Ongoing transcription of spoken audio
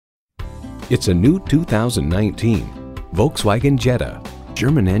It's a new 2019 Volkswagen Jetta.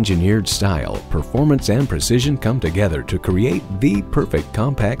 German-engineered style, performance, and precision come together to create the perfect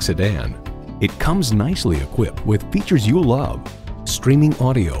compact sedan. It comes nicely equipped with features you love: streaming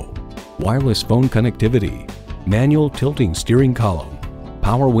audio, wireless phone connectivity, manual tilting steering column,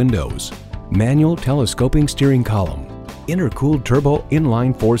 power windows, manual telescoping steering column, intercooled turbo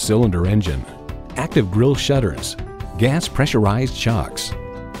inline 4-cylinder engine, active grille shutters, gas pressurized shocks,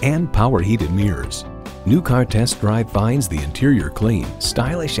 and power heated mirrors. New Car Test Drive finds the interior clean,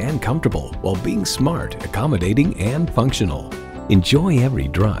 stylish, and comfortable while being smart, accommodating, and functional. Enjoy every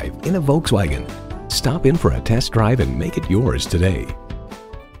drive in a Volkswagen. Stop in for a test drive and make it yours today.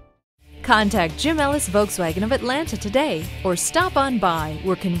 Contact IJim Ellis Volkswagen of Atlanta today or stop on by.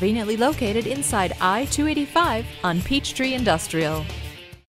 We're conveniently located inside I-285 on Peachtree Industrial.